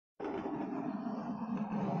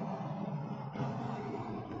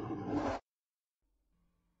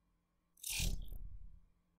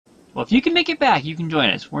Well, if you can make it back, you can join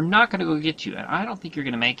us. We're not going to go get you, and I don't think you're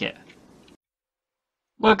going to make it.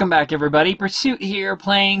 Welcome back, everybody. Pursuit here,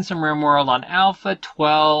 playing some RimWorld on Alpha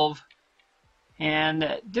 12.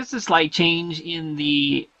 And just a slight change in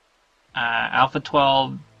the Alpha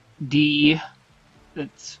 12D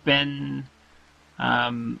that's been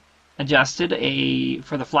adjusted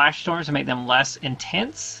for the flash storms to make them less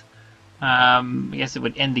intense. I guess it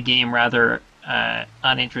would end the game rather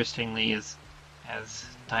uninterestingly, as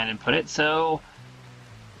Tynan put it. So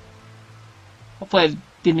hopefully it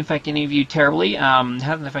didn't affect any of you terribly. It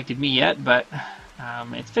hasn't affected me yet, but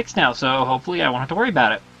it's fixed now, so hopefully I won't have to worry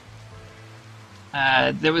about it. We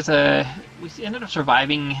ended up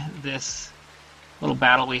surviving this little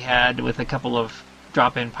battle we had with a couple of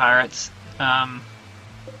drop-in pirates. The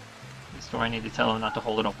story I need to tell them not to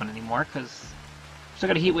hold it open anymore, because we've still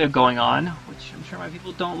got a heat wave going on, which I'm sure my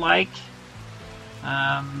people don't like.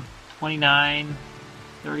 29,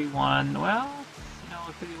 31, well,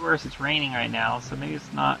 it could be worse. It's raining right now, so maybe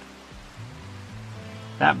it's not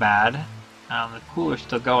that bad. The cooler's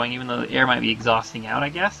still going, even though the air might be exhausting out, I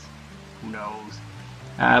guess. Who knows?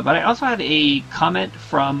 But I also had a comment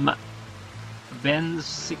from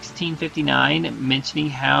Ben's1659 mentioning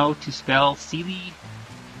how to spell Sealy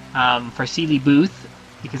for Sealy Booth,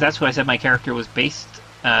 because that's what I said my character was based,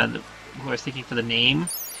 who I was thinking for the name.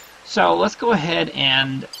 So let's go ahead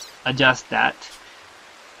and adjust that.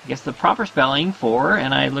 I guess the proper spelling for,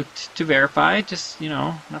 and I looked to verify, just,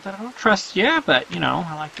 not that I don't trust you, but,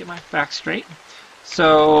 I like to get my facts straight.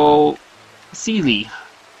 So, Sealy.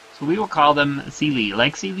 So we will call them Sealy,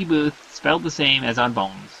 like Sealy Booth, spelled the same as on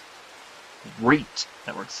Bones. Great,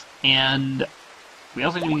 that works. And we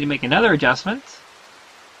also need to make another adjustment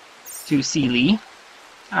to Sealy.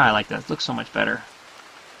 I like that, it looks so much better.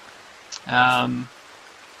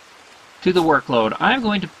 To the workload. I'm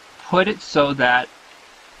going to put it so that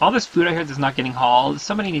all this food I hear that's not getting hauled,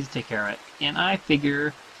 somebody needs to take care of it. And I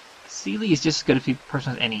figure Sealy is just as good a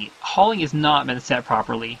person as any. Hauling has not been set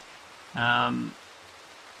properly.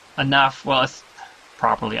 Enough, well, it's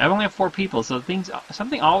properly. I only have 4 people, so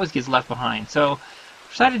something always gets left behind. So I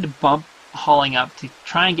decided to bump hauling up to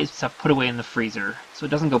try and get stuff put away in the freezer so it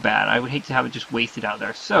doesn't go bad. I would hate to have it just wasted out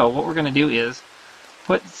there. So what we're going to do is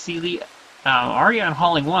put Sealy already on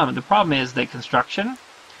hauling 1, but the problem is that construction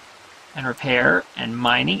and repair and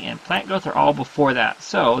mining and plant growth are all before that.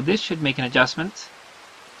 So this should make an adjustment. Let's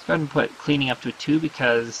go ahead and put cleaning up to a 2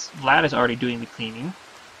 because Vlad is already doing the cleaning.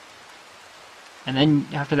 And then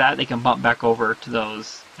after that they can bump back over to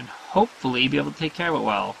those and hopefully be able to take care of it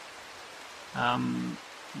well.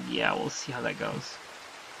 Yeah, we'll see how that goes.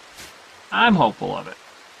 I'm hopeful of it.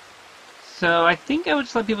 So I think I would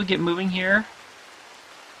just let people get moving here.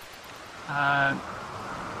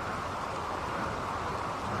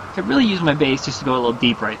 Could really use my base just to go a little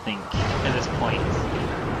deeper, I think, at this point.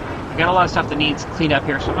 I got a lot of stuff that needs cleaned up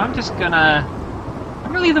here, so I'm gonna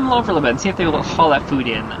leave them alone for a little bit and see if they will haul that food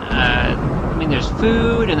in. I mean, there's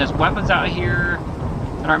food and there's weapons out here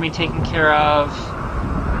that aren't being taken care of.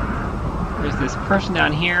 There's this person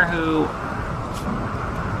down here who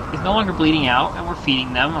is no longer bleeding out, and we're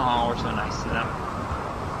feeding them. Oh, we're so nice to them.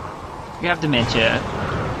 We have dementia.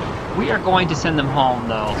 We are going to send them home,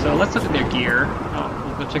 though, so let's look at their gear. Oh,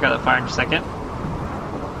 we'll go check out that fire in just a second.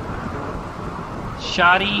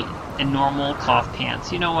 Shoddy and normal cloth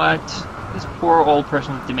pants. You know what? This poor old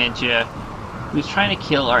person with dementia who's trying to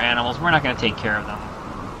kill our animals, we're not going to take care of them.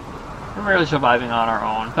 We're barely surviving on our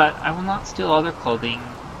own, but I will not steal all their clothing.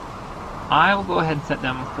 I will go ahead and set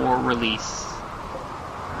them for release.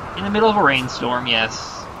 In the middle of a rainstorm,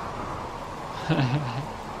 yes.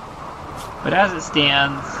 But as it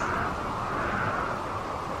stands,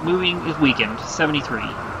 moving is weakened, 73.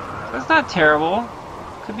 So that's not terrible.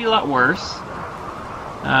 Could be a lot worse.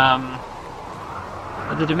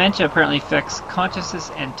 But the dementia apparently affects consciousness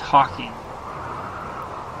and talking.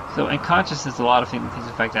 So in consciousness, a lot of things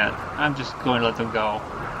affect that. I'm just going to let them go.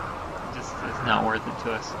 It's not worth it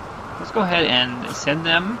to us. Let's go ahead and send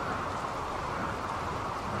them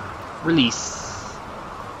release.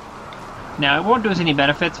 Now, it won't do us any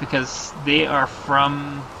benefits because they are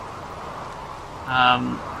from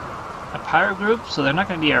a pirate group, so they're not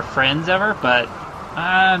going to be our friends ever, but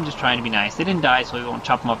I'm just trying to be nice. They didn't die, so we won't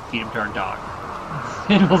chop them up and feed them to our dog.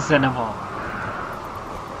 And we'll send them home.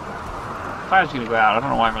 Fire's going to go out. I don't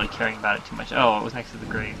know why I'm really caring about it too much. Oh, it was next to the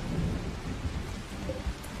grave.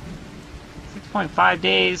 6.5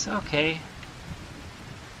 days. Okay.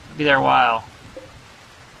 I'll be there a while.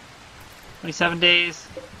 27 days.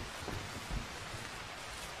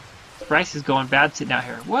 Bryce is going bad sitting out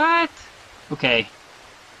here. What? Okay.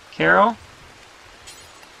 Karo?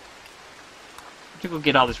 have to go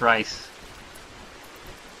get all this rice.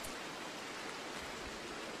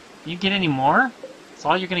 You get any more? That's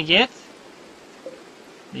all you're gonna get?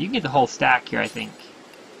 You can get the whole stack here, I think.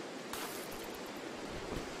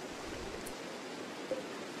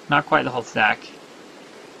 Not quite the whole stack.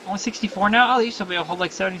 Only 64 now? Oh, they used to be able to hold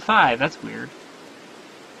like 75. That's weird.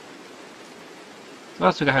 So what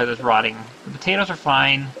else we got here that's rotting? The potatoes are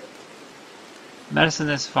fine. Medicine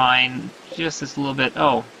is fine. Just this little bit.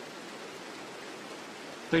 Oh.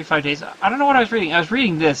 35 days. I don't know what I was reading. I was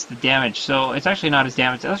reading this, the damage, so it's actually not as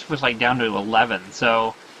damaged. This was like down to 11,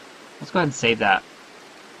 so let's go ahead and save that.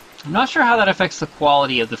 I'm not sure how that affects the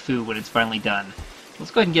quality of the food when it's finally done.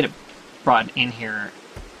 Let's go ahead and get it brought in here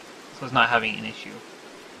so it's not having an issue.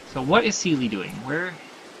 So what is Seely doing? Where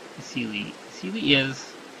is Seely? Seely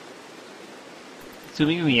is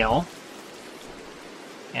consuming a meal,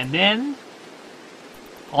 and then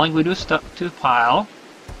hauling wood to a pile,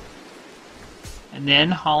 and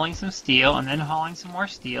then hauling some steel, and then hauling some more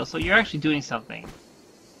steel. So you're actually doing something.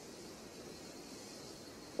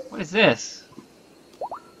 What is this?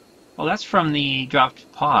 Oh, that's from the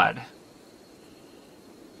dropped pod.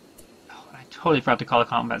 Oh, I totally forgot to call the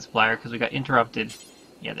combat supplier because we got interrupted.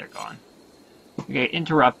 Yeah, they're gone. We got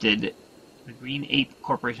interrupted, the Green Ape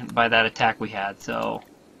Corporation, by that attack we had, so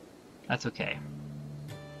that's okay.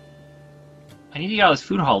 I need to get all this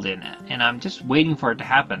food hauled in, and I'm just waiting for it to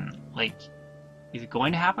happen. Like, is it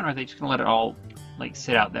going to happen, or are they just going to let it all, like,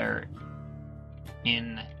 sit out there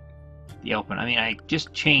in the open? I mean, I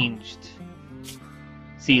just changed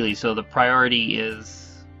Seely, so the priority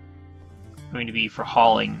is going to be for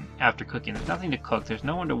hauling after cooking. There's nothing to cook, there's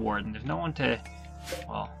no one to warden, there's no one to...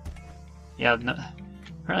 Well, yeah, no,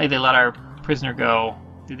 apparently they let our prisoner go.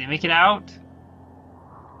 Did they make it out?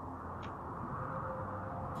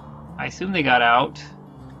 I assume they got out.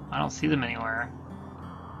 I don't see them anywhere.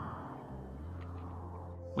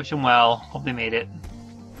 Wish them well. Hope they made it.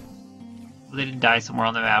 If they didn't die somewhere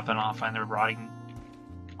on the map, and I'll find their rotting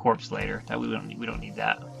corpse later. That we don't need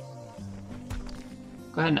that.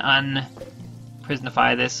 Go ahead and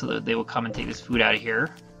unprisonify this so that they will come and take this food out of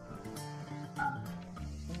here.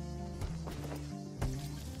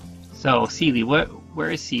 So, Seely, where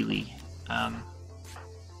is Seely?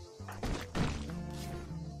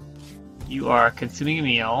 You are consuming a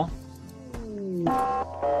meal.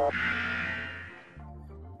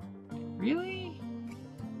 Really?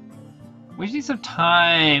 We just need some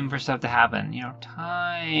time for stuff to happen. You know,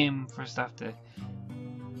 time for stuff to...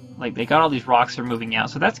 Like, they got all these rocks that are moving out,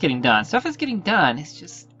 so that's getting done. Stuff is getting done, it's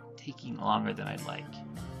just taking longer than I'd like.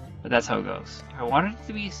 But that's how it goes. If I wanted it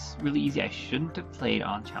to be really easy, I shouldn't have played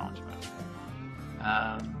on challenge mode.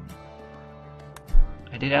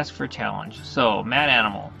 I did ask for a challenge. So, Mad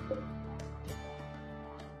Animal.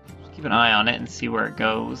 Just keep an eye on it and see where it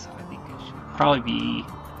goes. I think it should probably be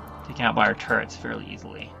taken out by our turrets fairly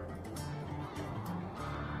easily.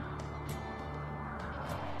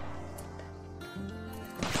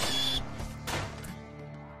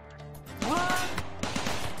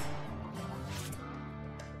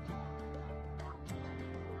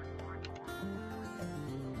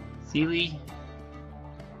 Seely,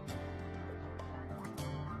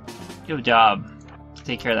 you have a job to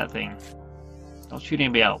take care of that thing. Don't shoot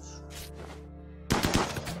anybody else.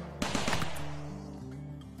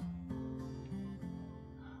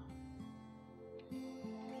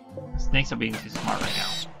 Snakes are being too smart right now.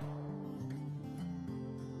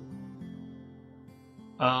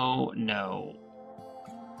 Oh no.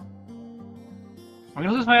 I'm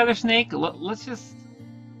gonna lose my other snake? Let's just...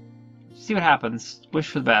 see what happens. Wish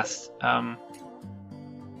for the best.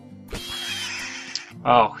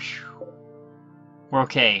 Oh, whew. We're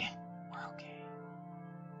okay. We're okay.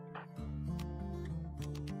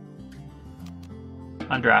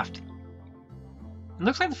 Undraft. It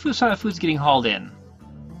looks like the food, some of the food's getting hauled in.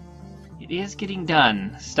 It is getting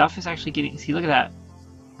done. Stuff is actually getting... See, look at that.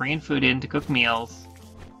 Bringing food in to cook meals.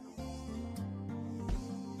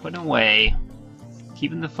 Putting away.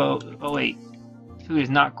 Keeping the oh wait. Food is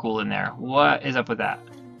not cool in there. What is up with that?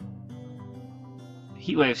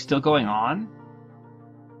 Heat wave still going on?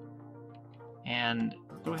 And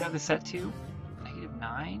what do we have this set to?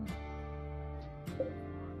 -9?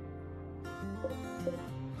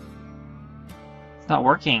 It's not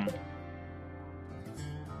working.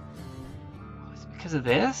 Oh, is it because of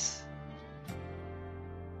this?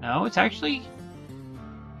 No, it's actually...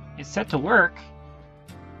 it's set to work.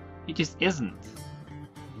 It just isn't.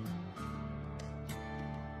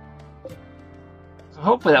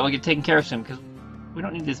 Hopefully that will get taken care of soon, because we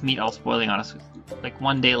don't need this meat all spoiling on us. Like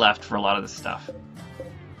 1 day left for a lot of this stuff.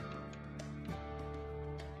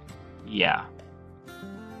 Yeah.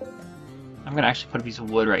 I'm gonna actually put a piece of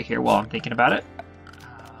wood right here while I'm thinking about it.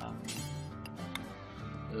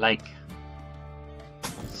 Like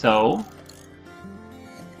so.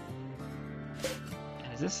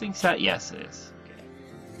 And is this thing set? Yes, it is. Okay.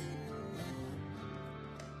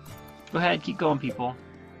 Go ahead, keep going, people.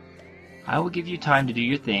 I will give you time to do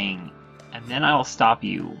your thing, and then I will stop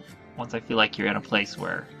you once I feel like you're in a place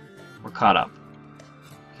where we're caught up.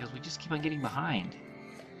 Because we just keep on getting behind.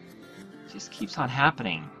 It just keeps on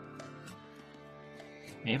happening.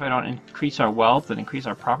 Maybe if I don't increase our wealth and increase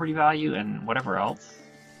our property value and whatever else.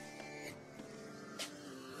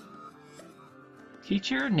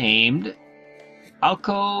 Teacher named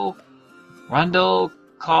Alco Randall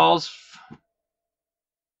calls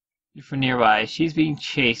for nearby. She's being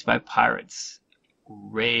chased by pirates.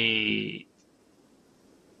 Great.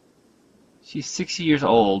 She's 60 years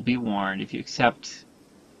old. Be warned. If you accept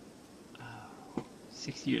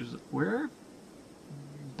 60 years, we're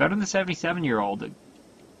better than the 77-year-old that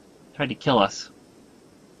tried to kill us.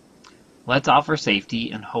 Let's offer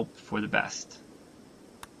safety and hope for the best.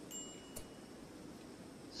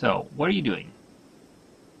 So, what are you doing?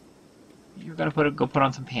 You're gonna go put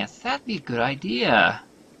on some pants. That'd be a good idea.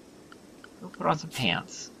 Go put on some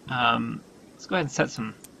pants. Let's go ahead and set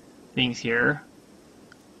some things here.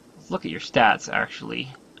 Let's look at your stats,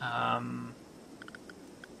 actually.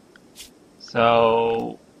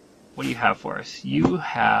 So, what do you have for us? You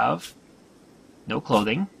have no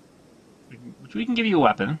clothing, which we can give you a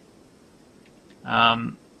weapon.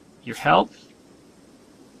 Your health.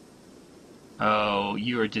 Oh,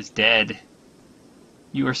 you are just dead.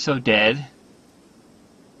 You are so dead.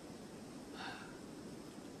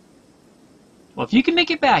 Well, if you can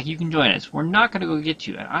make it back, you can join us. We're not going to go get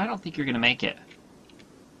you, and I don't think you're going to make it.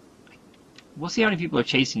 We'll see how many people are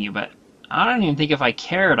chasing you, but I don't even think if I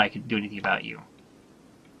cared I could do anything about you.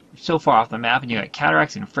 You're so far off the map, and you got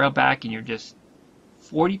cataracts and frail back, and you're just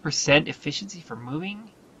 40% efficiency for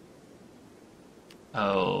moving?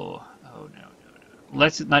 Oh no.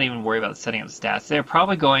 Let's not even worry about setting up the stats. They're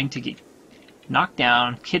probably going to get knocked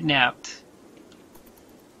down, kidnapped.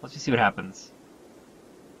 Let's just see what happens.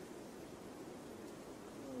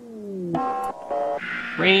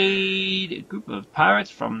 Raid! A group of pirates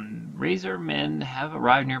from Razor Men have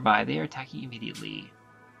arrived nearby. They are attacking immediately.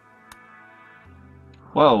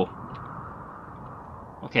 Whoa.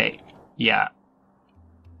 Okay, yeah.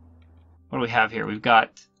 What do we have here? We've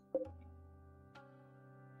got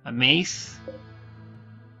a mace.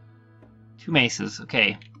 2 maces.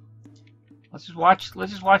 Okay. Let's just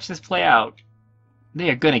watch this play out. They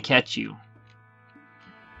are gonna catch you.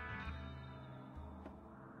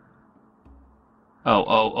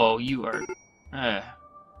 Oh, you are...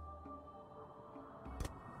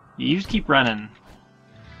 You just keep running.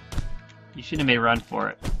 You shouldn't have made a run for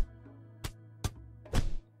it.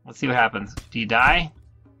 Let's see what happens. Do you die?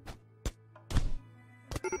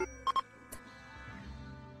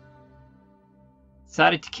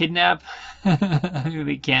 Decided to kidnap?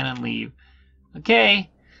 They can and leave. Okay.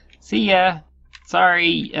 See ya.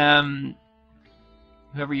 Sorry,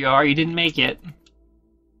 whoever you are, you didn't make it.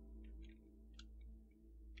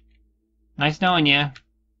 Nice knowing you.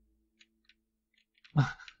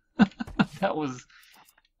 That was...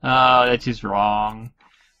 Oh, that's just wrong.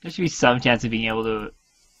 There should be some chance of being able to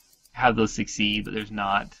have those succeed, but there's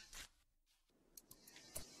not.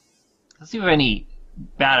 Let's see if we have any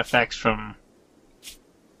bad effects from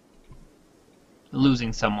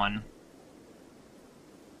losing someone.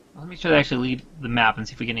 Let's make sure they actually leave the map and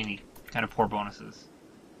see if we get any kind of poor bonuses.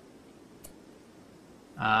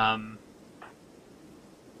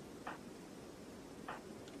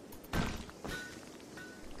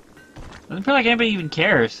 Doesn't feel like anybody even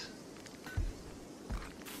cares.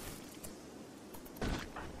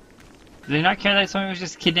 Do they not care that someone was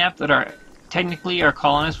just kidnapped? That technically our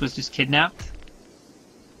colonist was just kidnapped?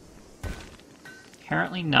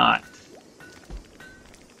 Apparently not.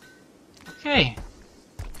 Okay.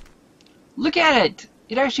 Look at it!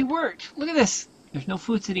 It actually worked! Look at this! There's no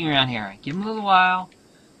food sitting around here. I give them a little while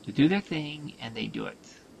to do their thing, and they do it.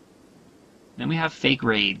 Then we have fake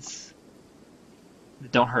raids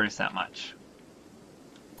that don't hurt us that much.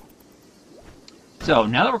 So,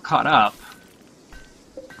 now that we're caught up,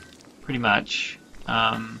 pretty much,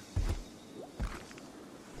 what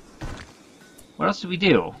else do we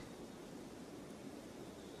do?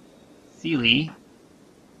 Sealy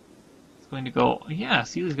is going to go... Yeah,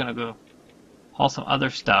 Sealy's going to go haul some other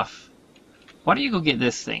stuff. Why don't you go get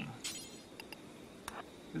this thing?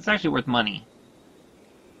 It's actually worth money.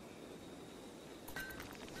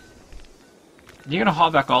 You're going to haul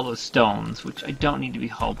back all those stones, which I don't need to be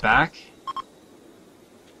hauled back.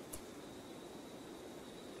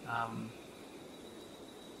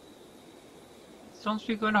 stones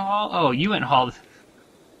for you going to haul? Oh, you went and hauled.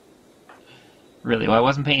 Really? Well, I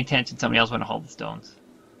wasn't paying attention. Somebody else went and hauled the stones.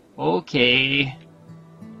 Okay.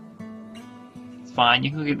 It's fine.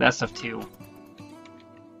 You can get that stuff too.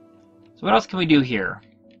 So what else can we do here?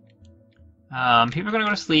 People are going to go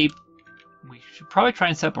to sleep. We should probably try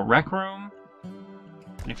and set up a rec room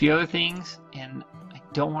and a few other things. And I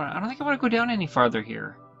don't think I want to go down any farther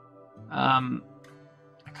here. I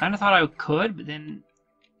kind of thought I could, but then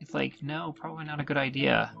it's like, no, probably not a good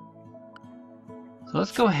idea. So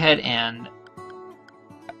let's go ahead and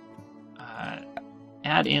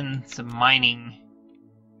add in some mining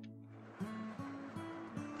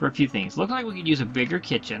for a few things. Looks like we could use a bigger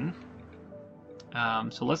kitchen.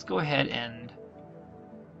 So let's go ahead and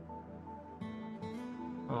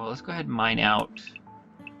mine out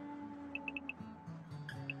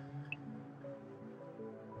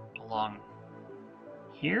along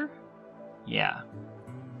here. Yeah.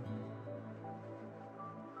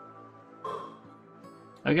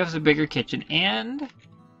 That'll give us a bigger kitchen, and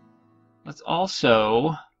let's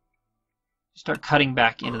also start cutting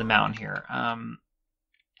back into the mountain here.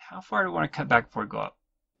 How far do we want to cut back before we go up?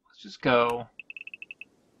 Let's just go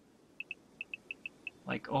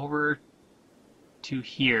like over to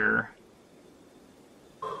here.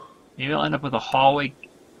 Maybe I'll end up with a hallway.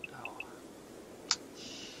 Oh. I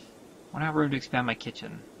want to have room to expand my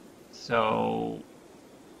kitchen. So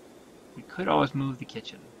we could always move the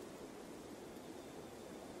kitchen.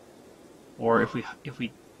 Or if we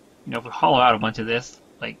hollow out a bunch of this,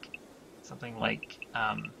 like something like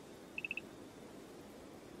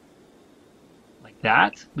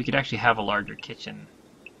that, we could actually have a larger kitchen.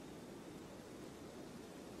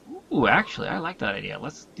 Ooh, actually, I like that idea.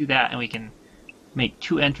 Let's do that, and we can make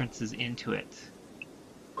 2 entrances into it.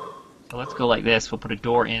 So let's go like this. We'll put a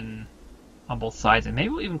door in on both sides, and maybe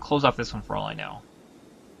we'll even close off this one for all I know.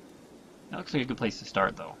 That looks like a good place to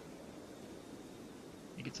start, though.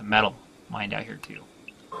 You get some metal mined out here, too.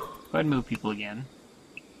 Go ahead and move people again.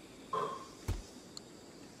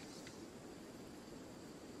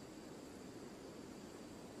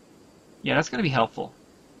 Yeah, that's going to be helpful,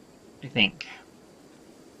 I think.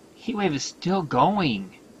 Heatwave is still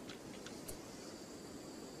going.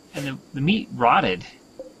 And the meat rotted.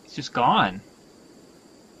 It's just gone.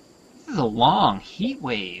 This is a long heat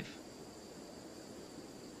wave.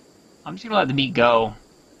 I'm just going to let the meat go.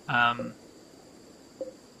 I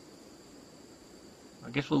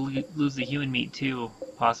guess we'll lose the human meat too,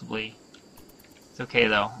 possibly. It's okay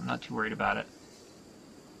though. I'm not too worried about it.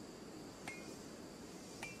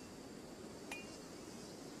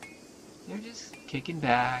 They're just kicking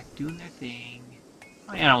back, doing their thing.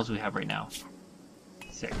 How many animals do we have right now?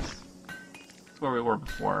 6. That's where we were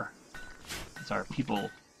before. Since our people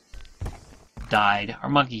died. Our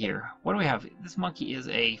monkey here. What do we have? This monkey is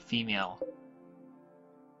a female.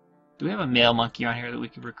 Do we have a male monkey on here that we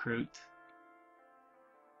could recruit?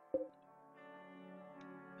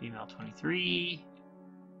 Female 23.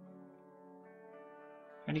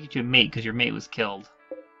 Trying to get you a mate because your mate was killed.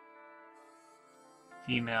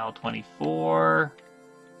 Female 24.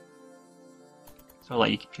 So I'll let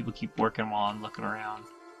you people keep working while I'm looking around.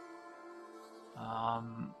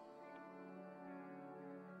 I'm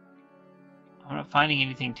not finding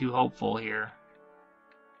anything too hopeful here.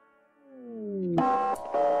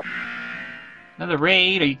 Another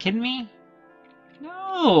raid? Are you kidding me?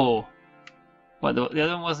 No! What, the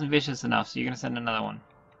other one wasn't vicious enough, so you're gonna send another one.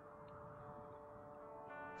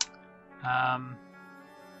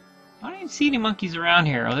 I don't even see any monkeys around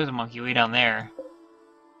here. Oh, there's a monkey way down there.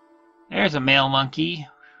 There's a male monkey.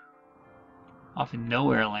 Off in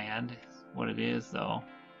nowhere land. Is what it is, though.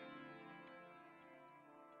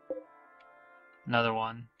 Another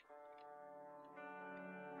one.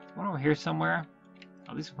 One over here somewhere.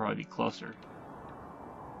 Oh, these will probably be closer.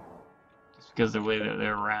 Just because of the way that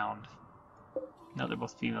they're around. No, they're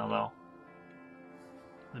both female, though.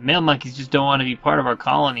 The male monkeys just don't want to be part of our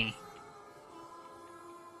colony.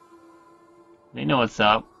 They know what's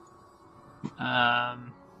up.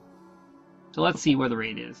 So let's see where the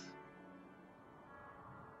raid is.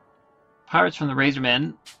 Pirates from the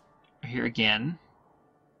Razormen are here again.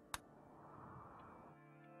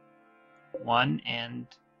 1 and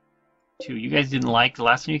 2. You guys didn't like the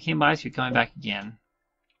last time you came by, so you're coming back again.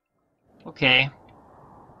 Okay.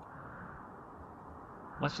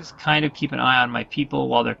 Let's just kind of keep an eye on my people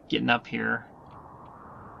while they're getting up here.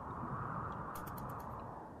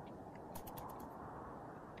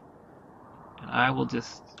 And I will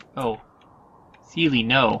just... Oh. Sealy,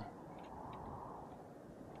 no.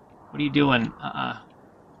 What are you doing?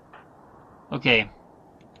 Okay.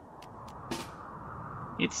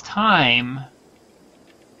 It's time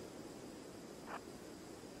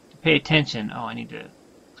Pay attention. Oh, I need to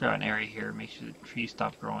clear out an area here. Make sure the trees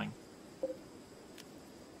stop growing.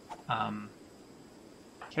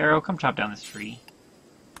 Karo, come chop down this tree.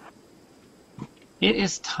 It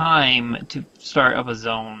is time to start up a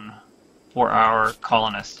zone for our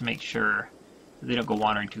colonists to make sure that they don't go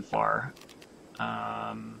wandering too far.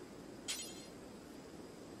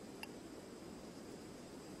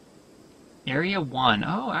 Area 1.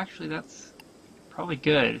 Oh, actually, that's probably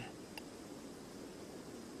good.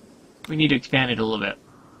 We need to expand it a little bit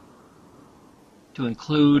to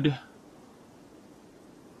include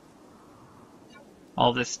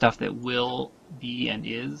all this stuff that will be and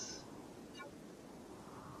is.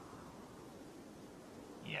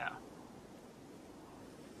 Yeah.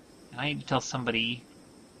 And I need to tell somebody.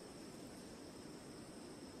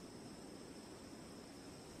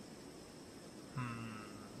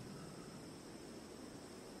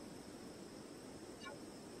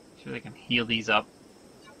 Sure they can heal these up.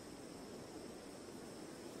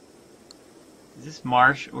 Is this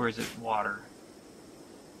marsh or is it water?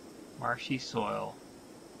 Marshy soil.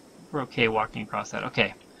 We're okay walking across that.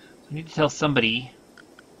 Okay. So I need to tell somebody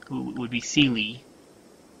who would be Sealy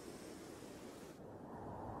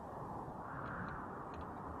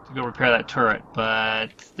to go repair that turret, but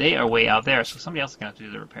they are way out there, so somebody else is going to have to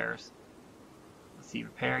do the repairs. Let's see,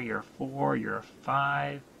 repair, you're a 4, you're a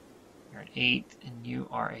 5, you're an 8, and you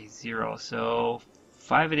are a 0. So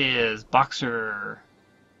 5 it is. Boxer.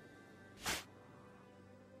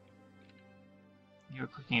 You're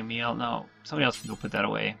cooking a meal. No, somebody else can go put that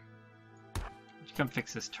away. Why don't you come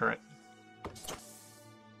fix this turret?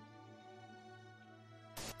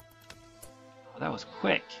 Oh, that was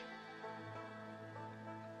quick.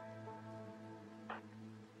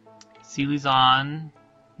 Sealy's on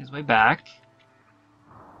his way back.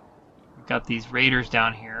 We've got these raiders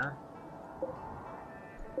down here.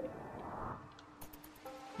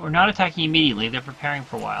 We're not attacking immediately. They're preparing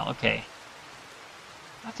for a while. Okay.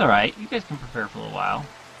 That's alright. You guys can prepare for a little while.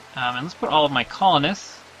 And let's put all of my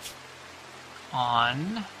colonists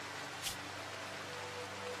on.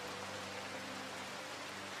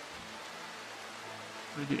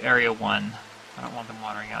 We'll do area 1. I don't want them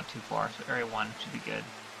wandering out too far, so area 1 should be good.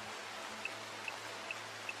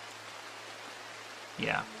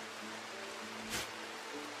 Yeah.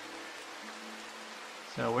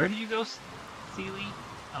 So where did you go, Sealy?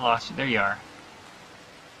 I lost you. There you are.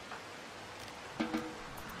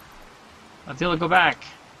 Godzilla, go back.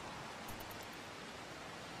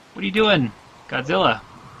 What are you doing, Godzilla?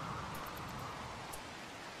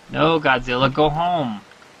 No, Godzilla, go home.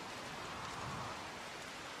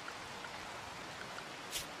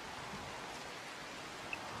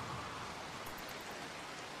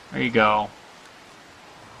 There you go.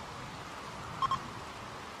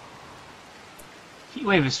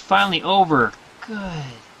 Heatwave is finally over. Good.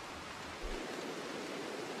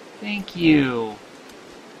 Thank you.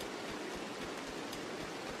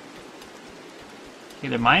 Okay,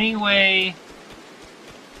 they're mining away.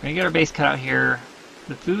 We're gonna get our base cut out here.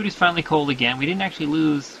 The food is finally cold again. We didn't actually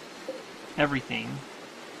lose everything.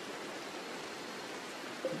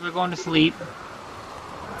 We're going to sleep.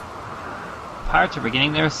 Pirates are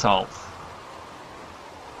beginning their assault.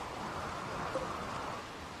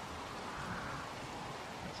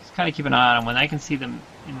 Let's just kind of keep an eye on them. When I can see them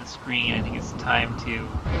in the screen, I think it's time to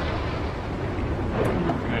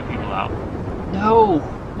bring my people out. No!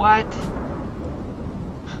 What?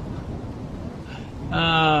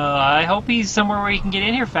 I hope he's somewhere where he can get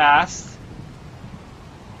in here fast.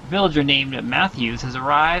 A villager named Matthews has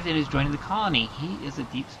arrived and is joining the colony. He is a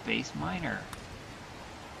deep space miner.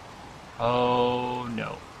 Oh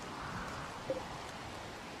no.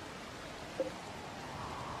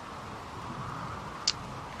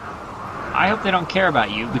 I hope they don't care about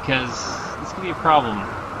you because this could be a problem.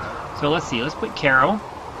 So let's see, let's put Karo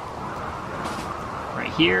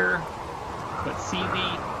right here, put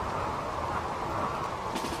Sealy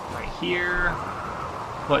here,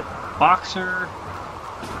 put Boxer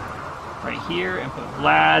right here, and put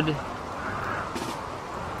Vlad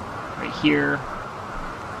right here.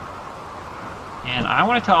 And I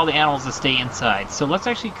want to tell all the animals to stay inside. So let's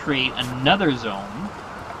actually create another zone.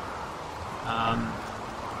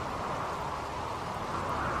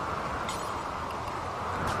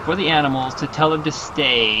 For the animals to tell them to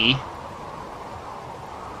stay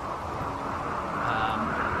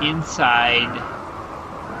inside.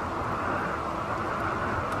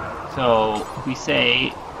 So if we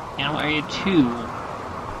say animal area 2,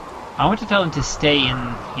 I want to tell them to stay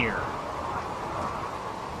in here.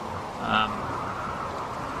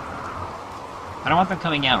 I don't want them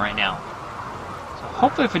coming out right now. So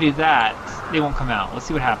hopefully if I do that, they won't come out. Let's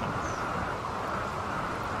see what happens.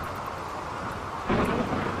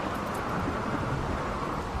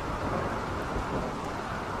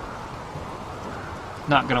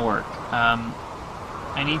 not going to work.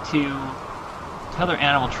 I need to tell their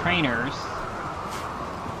animal trainers.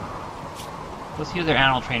 Let's see who their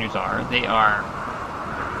animal trainers are. They are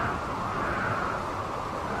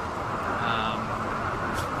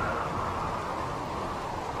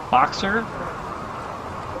Boxer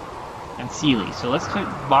and Sealy. So let's put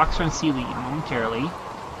Boxer and Sealy momentarily.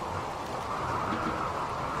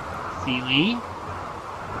 Sealy,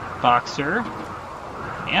 Boxer.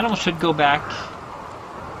 The animal should go back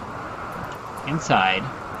inside.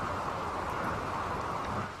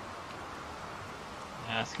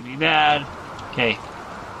 That's gonna be bad. Okay, as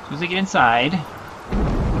soon as they get inside.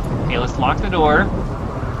 Okay, let's lock the door.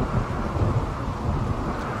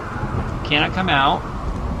 Cannot come out.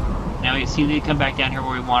 Now we see they come back down here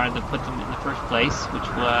where we wanted to put them in the first place, which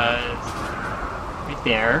was right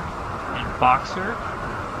there. And Boxer,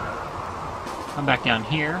 come back down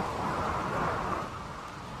here.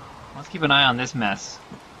 Let's keep an eye on this mess.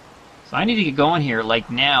 So I need to get going here, like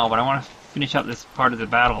now, but I want to finish up this part of the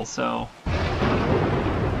battle, so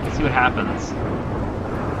let's see what happens.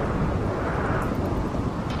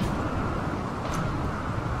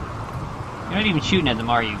 You're not even shooting at them,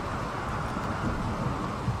 are you?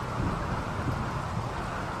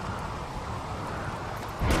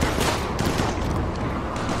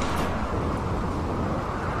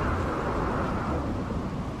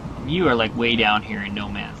 You are like way down here in no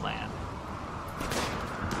man's land.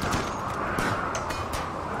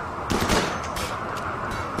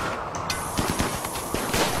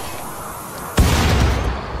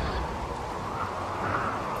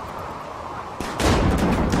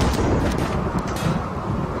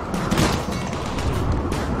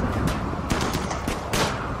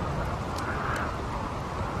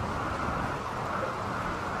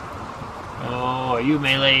 Oh, are you a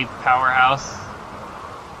melee powerhouse?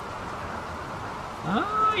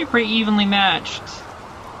 Oh, you're pretty evenly matched.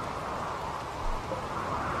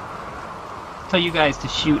 I'll tell you guys to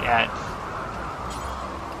shoot at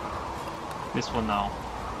this one though.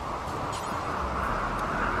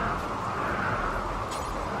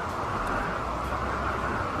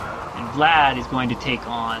 And Vlad is going to take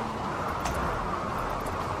on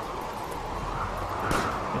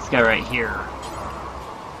this guy right here.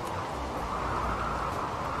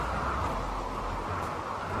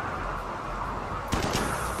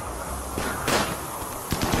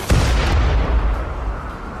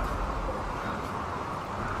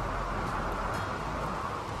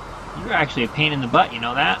 You're actually a pain in the butt, you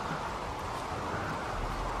know that?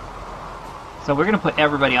 So we're going to put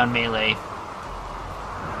everybody on melee.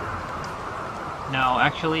 No,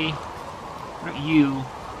 actually, why don't you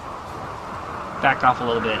back off a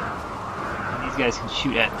little bit. And these guys can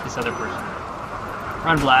shoot at this other person.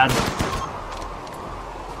 Run, Vlad.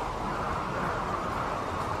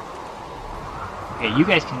 Okay, you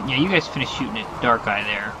guys can, yeah, you guys finish shooting at Dark Eye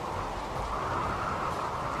there.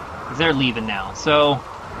 Because they're leaving now, so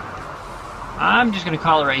I'm just going to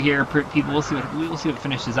call it right here, people. We'll see what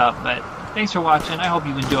finishes up. But thanks for watching. I hope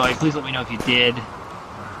you enjoyed. Please let me know if you did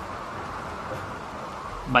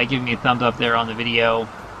by giving me a thumbs up there on the video.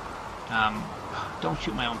 Don't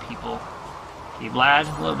shoot my own people. Okay, Vlad,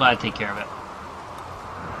 let Vlad take care of it.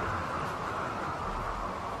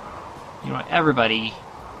 You know what? Everybody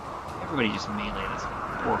just melee this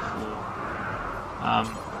poor fool.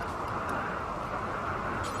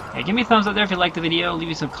 Yeah, give me a thumbs up there if you liked the video. Leave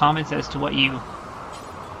me some comments as to what you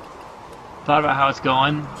thought about how it's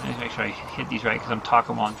going. I need to make sure I hit these right because I'm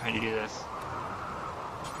talking while I'm trying to do this.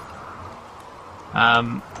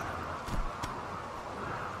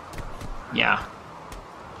 Yeah.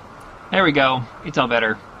 There we go. It's all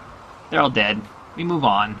better. They're all dead. We move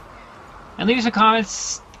on. And leave me some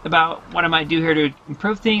comments about what I might do here to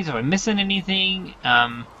improve things, if I'm missing anything,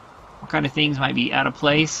 what kind of things might be out of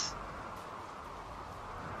place.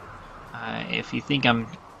 If you think I'm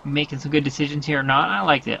making some good decisions here or not, I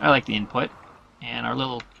like the input. And our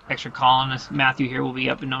little extra colonist Matthew here will be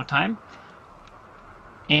up in no time.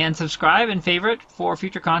 And subscribe and favorite for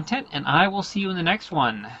future content, and I will see you in the next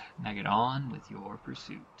one. Now get on with your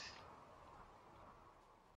pursuit.